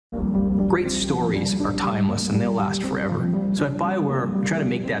Great stories are timeless and they'll last forever. So at BioWare, we're trying to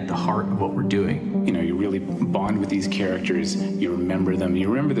make that the heart of what we're doing. You know, you really bond with these characters, you remember them, you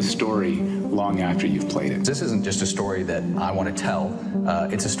remember the story long after you've played it. This isn't just a story that I want to tell,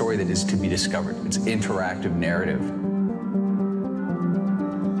 it's a story that is to be discovered. It's interactive narrative.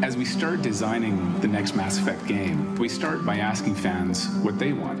 As we start designing the next Mass Effect game, we start by asking fans what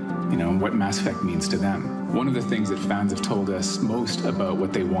they want, you know, what Mass Effect means to them. One of the things that fans have told us most about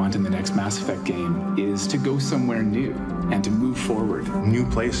what they want in the next Mass Effect game is to go somewhere new and to move forward. New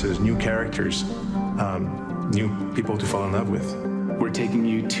places, new characters, new people to fall in love with. We're taking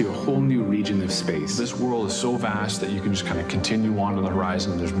you to a whole new region of space. This world is so vast that you can just kind of continue on to the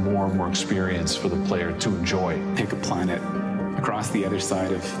horizon. There's more and more experience for the player to enjoy. Pick a planet across the other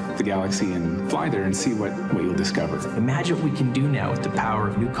side of the galaxy and fly there and see what you'll discover. Imagine what we can do now with the power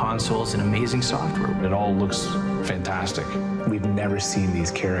of new consoles and amazing software. It all looks fantastic. We've never seen these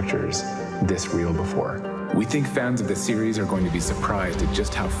characters this real before. We think fans of the series are going to be surprised at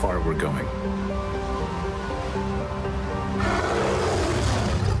just how far we're going.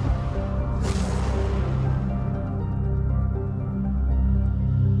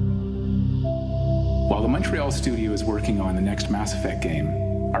 While the Montreal studio is working on the next Mass Effect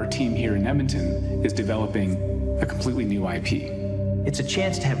game, our team here in Edmonton is developing a completely new IP. It's a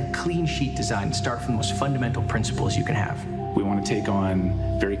chance to have a clean sheet design and start from the most fundamental principles you can have. We want to take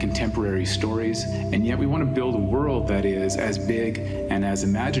on very contemporary stories, and yet we want to build a world that is as big and as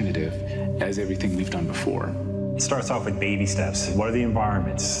imaginative as everything we've done before. It starts off with baby steps. What are the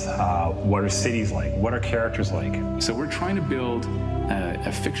environments? What are cities like? What are characters like? So we're trying to build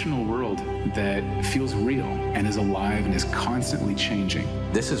a fictional world that feels real and is alive and is constantly changing.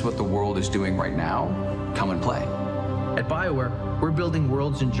 This is what the world is doing right now. Come and play. At BioWare, we're building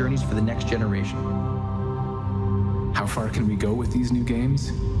worlds and journeys for the next generation. How far can we go with these new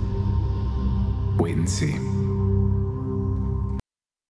games? Wait and see.